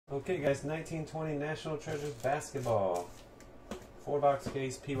Okay guys, 1920 National Treasures Basketball. 4-box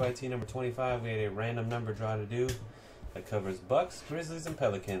case, PYT number 25. We had a random number draw to do that covers Bucks, Grizzlies, and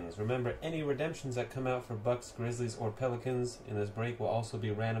Pelicans. Remember, any redemptions that come out for Bucks, Grizzlies, or Pelicans in this break will also be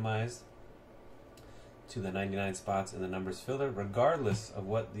randomized to the 99 spots in the numbers filler, regardless of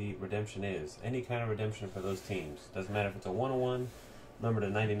what the redemption is. Any kind of redemption for those teams. Doesn't matter if it's a 101, number to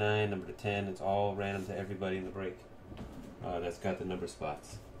 99, number to 10. It's all random to everybody in the break that's got the number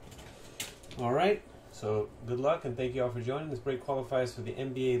spots. Alright, so good luck and thank you all for joining. This break qualifies for the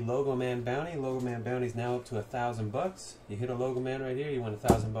NBA Logo Man Bounty. Logo Man Bounty is now up to $1,000. You hit a Logo Man right here, you win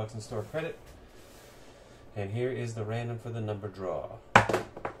 $1,000 in store credit. And here is the random for the number draw.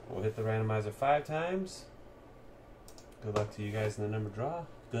 We'll hit the randomizer 5 times. Good luck to you guys in the number draw.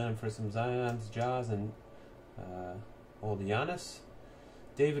 Going for some Zion's, Jaws, and old Giannis.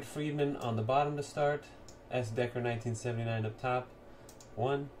 David Friedman on the bottom to start. S. Decker 1979 up top.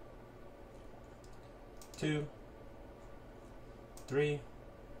 1, 2, 3,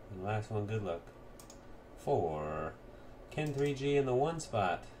 and the last one, good luck. 4. Ken 3G in the 1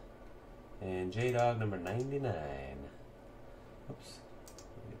 spot. And J-Dog number 99. Oops.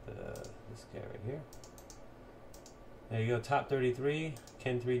 Get this guy right here. There you go, top 33.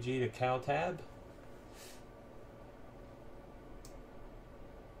 Ken 3G to Cal Tab.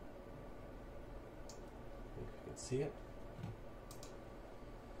 If you can see it.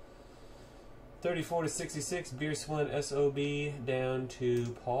 34 to 66, Beer Swin SOB down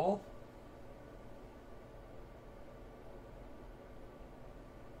to Paul.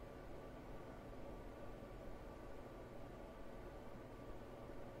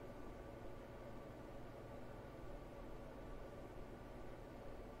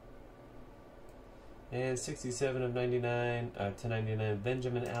 And 67 of 99 to 99,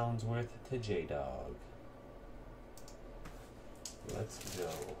 Benjamin Allensworth to J-Dog. Let's go.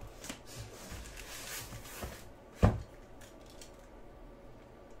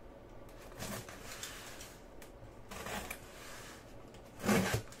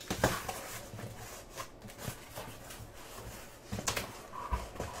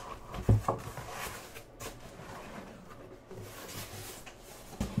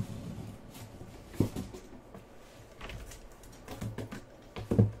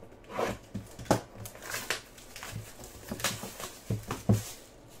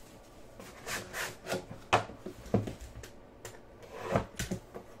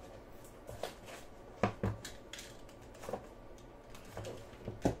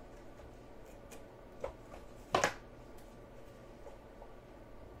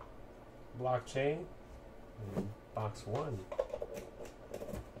 Blockchain, and box 1.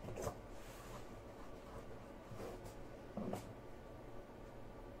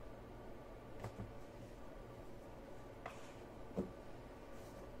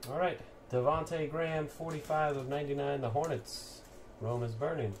 Alright, Devontae Graham, 45 of 99, the Hornets. Rome is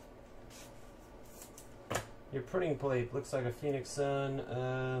burning. Your printing plate looks like a Phoenix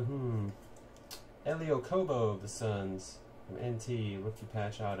Sun. Elio Kobo of the Suns from NT, rookie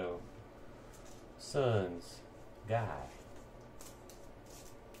patch auto. Suns, Guy.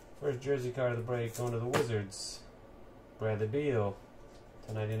 First jersey card of the break going to the Wizards. Bradley Beal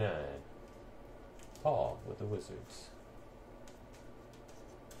to 99. Paul with the Wizards.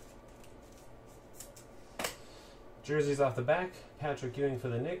 Jerseys off the back. Patrick Ewing for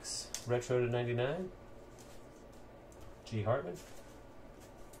the Knicks. Retro to 99. G. Hartman.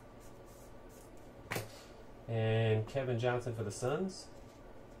 And Kevin Johnson for the Suns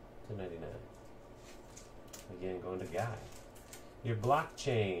to 99. Again, going to Guy. Your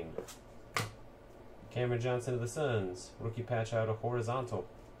blockchain. Cameron Johnson of the Suns. Rookie patch out of horizontal.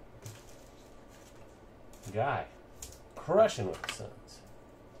 Guy. Crushing with the Suns.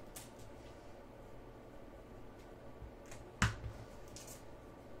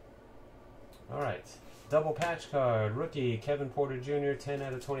 Alright. Double patch card. Rookie Kevin Porter Jr. 10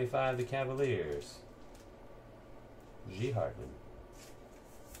 out of 25. The Cavaliers. G. Hartman.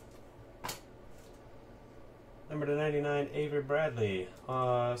 Number to 99, Avery Bradley.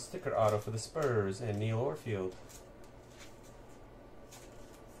 Sticker auto for the Spurs and Neil Orfield.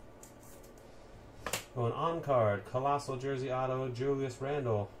 Going on card, Colossal Jersey auto, Julius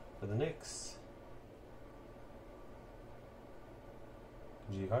Randle for the Knicks.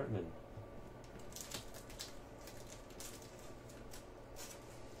 G. Hartman.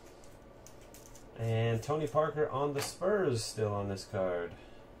 And Tony Parker on the Spurs still on this card.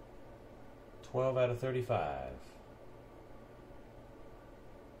 12 out of 35.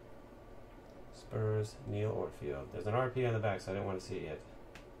 Spurs, Neil Orfield. There's an RPA on the back, so I didn't want to see it yet.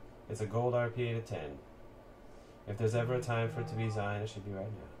 It's a gold RPA to 10. If there's ever a time for it to be Zion, it should be right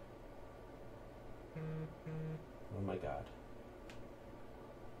now. Oh my God.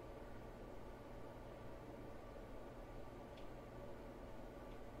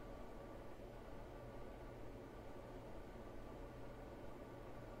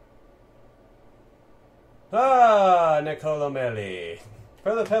 Ah, Nicola Melli.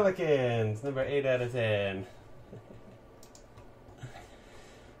 For the Pelicans, number 8 out of 10.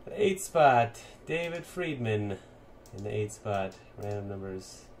 The 8th spot, David Friedman. In the 8th spot, random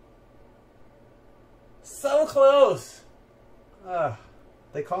numbers. So close!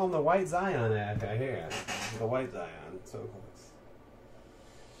 They call him the White Zion, I hear. The White Zion, so close.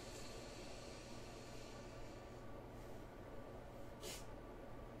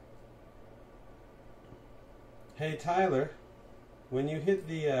 Hey Tyler, when you hit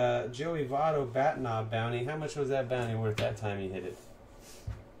the Joey Votto bat knob bounty, how much was that bounty worth that time you hit it?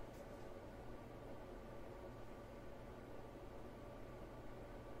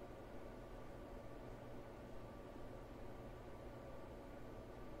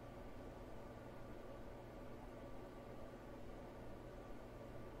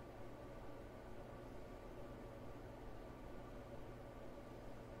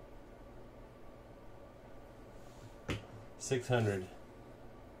 $600.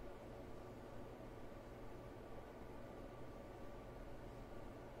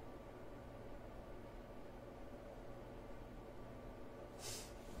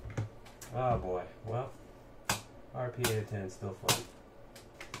 Oh boy. Well, RPA to 10 still fun.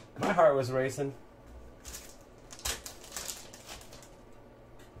 My heart was racing.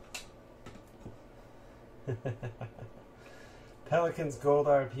 Pelicans gold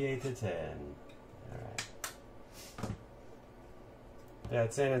RPA to 10. Alright.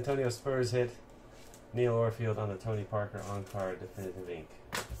 That San Antonio Spurs hit Neil Orfield on the Tony Parker on-card definitive ink.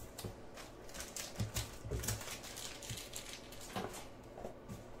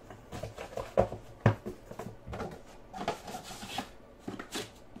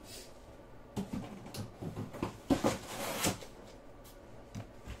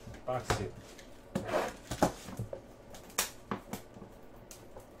 Box 2.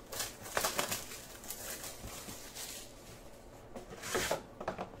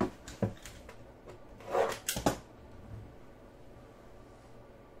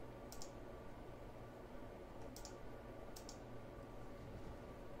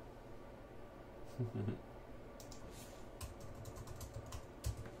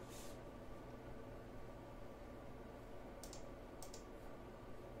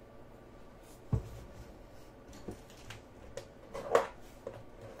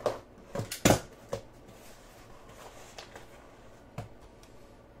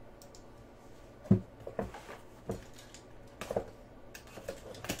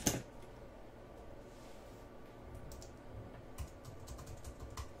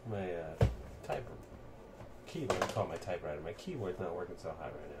 My keyboard, I call my typewriter. My keyboard's not working so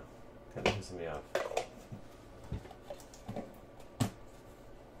hot right now. Kind of pissing me off.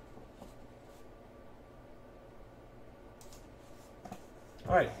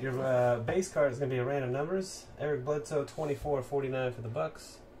 Alright, your base card is going to be a random numbers. Eric Bledsoe, 24/49 for the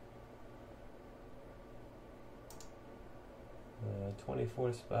Bucks.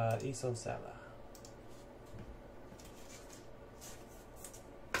 24th spot, Ison Salah.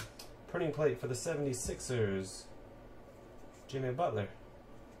 Printing plate for the 76ers, Jimmy Butler.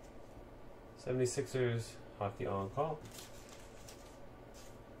 76ers, hockey on call.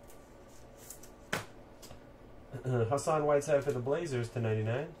 Hassan Whiteside for the Blazers to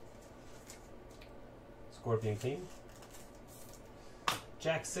 99. Scorpion King.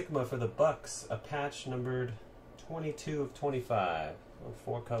 Jack Sikma for the Bucks, a patch numbered 22/25. A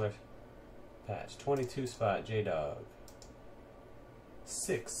 4-color patch. 22 spot, J-Dog.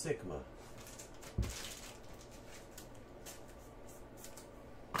 6 Sigma.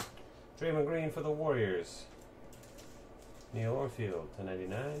 Draymond Green for the Warriors. Neil Orfield to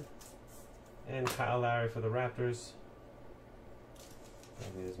 99. And Kyle Lowry for the Raptors.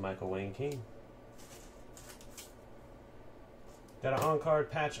 That is Michael Wayne King. Got an on-card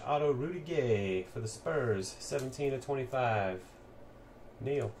patch auto Rudy Gay for the Spurs. 17/25.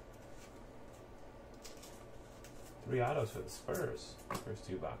 Neil. 3 autos for the Spurs. First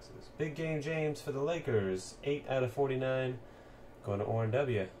 2 boxes. Big Game James for the Lakers. 8/49. Going to Orrin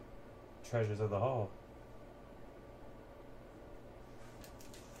W. Treasures of the Hall.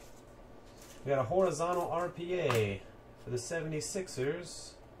 We got a horizontal RPA for the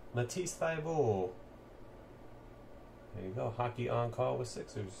 76ers. Matisse Thybulle. There you go. Hockey on call with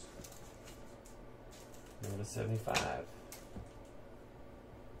Sixers. Number 75.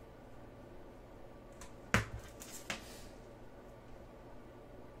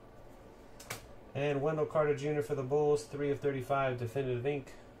 And Wendell Carter Jr. for the Bulls, 3 of 35, definitive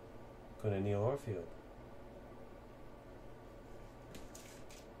ink. Going to Neil Orfield.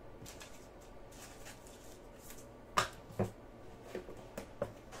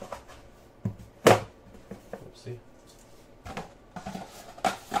 Oopsie.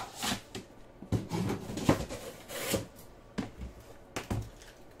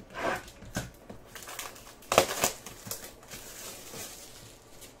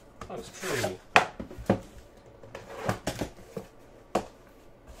 Looks true.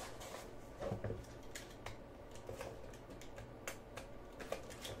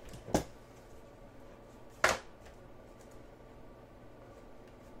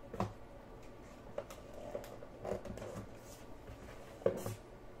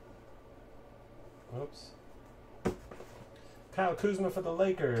 Oops. Kyle Kuzma for the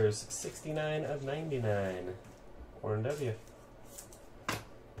Lakers, 69 of 99. Warren W.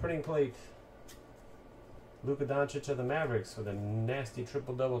 Printing plate. Luka Doncic of the Mavericks with a nasty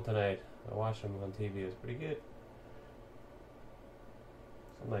triple-double tonight. I watched him on TV. It was pretty good.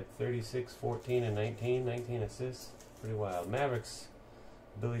 Something like 36, 14, and 19. 19 assists. Pretty wild. Mavericks.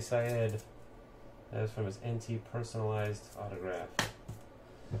 Billy Syed. That was from his NT personalized autograph.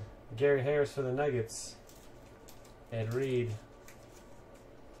 Gary Harris for the Nuggets. Ed Reed.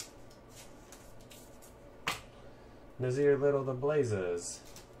 Nazir Little, the Blazers.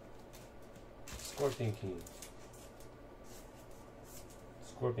 Scorpion King.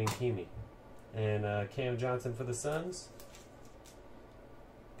 Scorpion Kimi. And Cam Johnson for the Suns.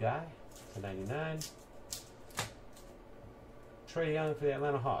 Guy to 99. Trae Young for the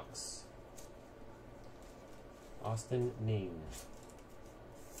Atlanta Hawks. Austin Ning.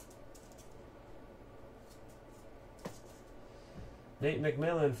 Nate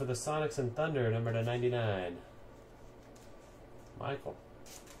McMillan for the Sonics and Thunder, number to 99. Michael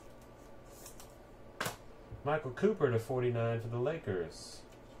Cooper to 49 for the Lakers.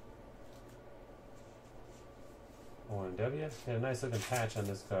 Warren W. Got a nice looking patch on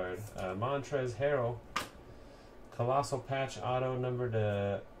this card. Montrezl Harrell. Colossal patch auto number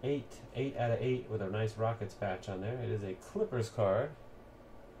to 8. 8 out of 8 with a nice Rockets patch on there. It is a Clippers card.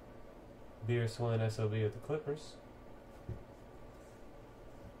 Beer Swine SOB with the Clippers.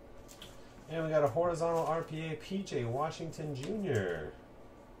 And we got a horizontal RPA PJ Washington Jr.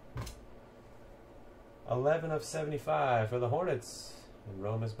 11 of 75 for the Hornets. And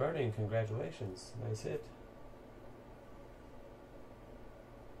Rome is burning. Congratulations. Nice hit.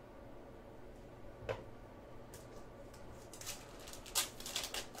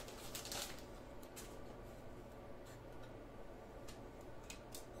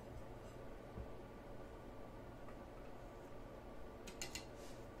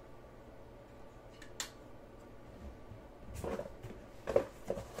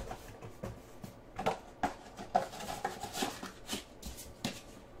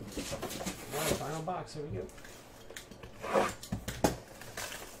 Final box, here we go.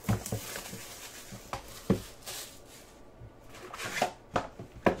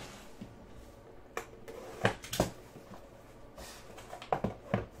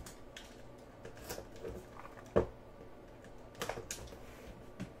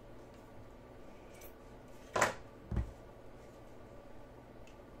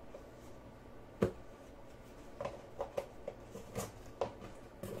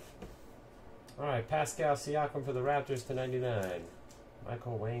 Alright, Pascal Siakam for the Raptors to 99.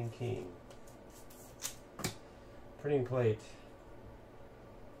 Michael Wayne King. Printing plate.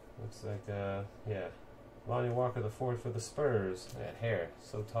 Looks like, yeah. Lonnie Walker the fourth for the Spurs. That hair,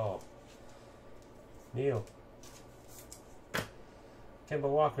 so tall. Neil. Kemba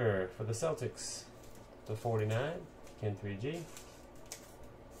Walker for the Celtics to 49. Ken 3G.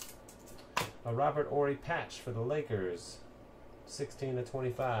 A Robert Horry patch for the Lakers. 16 to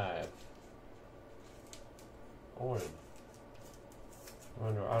 25. Orange. We're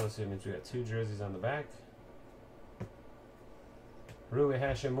under auto signatures. We got 2 jerseys on the back. Rui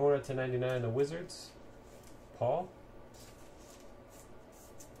Hashimura to 99, the Wizards. Paul.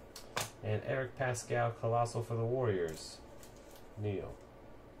 And Eric Pascal Colossal for the Warriors. Neil.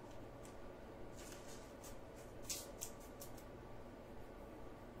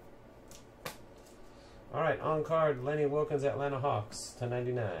 Alright, on card, Lenny Wilkins, Atlanta Hawks to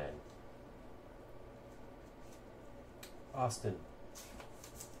 99. Austin.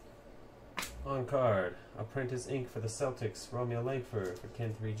 On card, Apprentice Ink for the Celtics, Romeo Langford for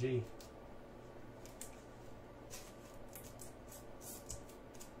Ken 3G.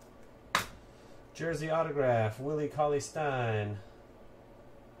 Jersey autograph, Willie Cauley-Stein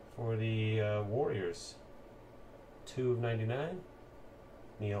for the Warriors. 2 of 99.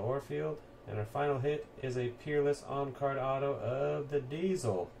 Neil Orfield. And our final hit is a Peerless on-card auto of the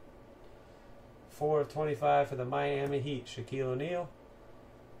Diesel. 4 of 25 for the Miami Heat. Shaquille O'Neal.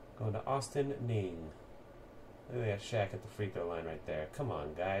 Going to Austin Ning. Look at that Shaq at the free throw line right there. Come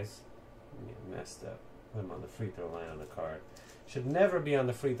on, guys. I'm getting messed up. Put him on the free throw line on the card. Should never be on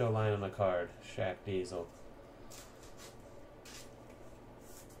the free throw line on the card. Shaq Diesel.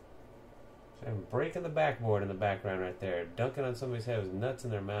 Should have him breaking the backboard in the background right there. Dunking on somebody's head with nuts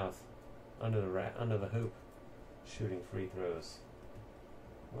in their mouth. Under the hoop. Shooting free throws.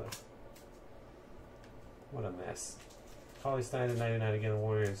 What a mess. Cauley Stein to 99 again, the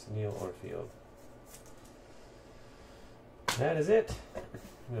Warriors, Neil Orfield. That is it.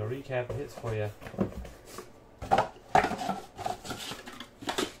 I'm going to recap the hits for you.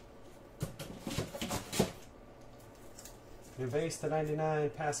 Your base to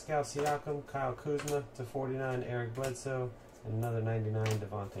 99, Pascal Siakam, Kyle Kuzma to 49, Eric Bledsoe, and another 99,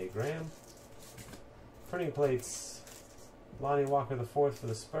 Devontae Graham. Printing plates, Lonnie Walker the 4th for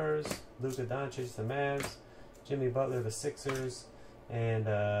the Spurs, Luka Doncic the Mavs, Jimmy Butler the Sixers, and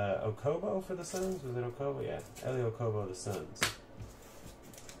Okobo for the Suns. Was it Okobo? Yeah, Eli Okobo the Suns.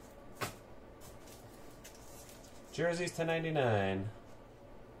 Jerseys to 99,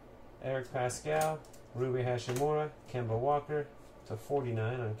 Eric Pascal, Ruby Hashimura, Kemba Walker to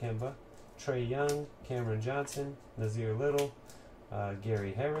 49 on Kemba, Trae Young, Cameron Johnson, Nazir Little,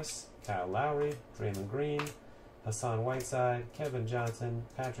 Gary Harris, Kyle Lowry, Draymond Green, Hassan Whiteside, Kevin Johnson,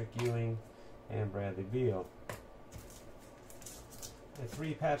 Patrick Ewing, and Bradley Beal.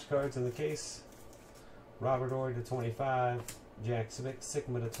 3 patch cards in the case. Robert Horry to 25, Jack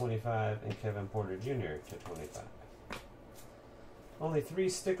Sikma to 25, and Kevin Porter Jr. to 25. Only 3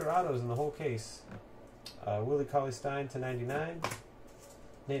 sticker autos in the whole case. Willie Cauley-Stein to 99,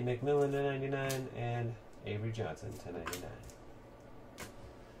 Nate McMillan to 99, and Avery Johnson to 99.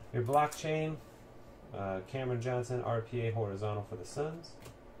 Your blockchain, Cameron Johnson, RPA horizontal for the Suns.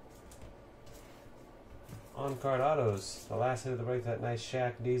 On-card autos, the last hit of the break, that nice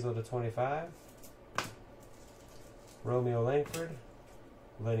Shaq Diesel to 25. Romeo Langford,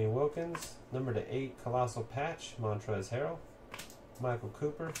 Lenny Wilkins, number to 8 Colossal Patch, Montrezl Harrell, Michael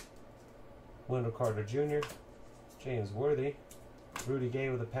Cooper, Wendell Carter Jr., James Worthy, Rudy Gay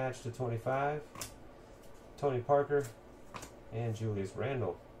with a patch to 25, Tony Parker, and Julius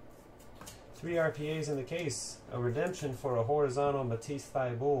Randle. 3 RPAs in the case. A redemption for a horizontal Matisse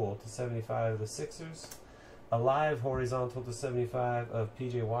Thybulle to 75 of the Sixers. A live horizontal to 75 of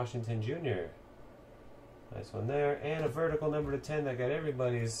PJ Washington Jr. Nice one there. And a vertical number to 10 that got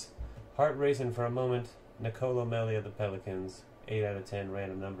everybody's heart racing for a moment. Nicolo Melli of the Pelicans. 8 out of 10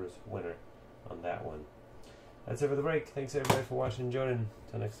 random numbers winner on that one. That's it for the break. Thanks everybody for watching and joining.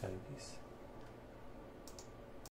 Until next time. Peace.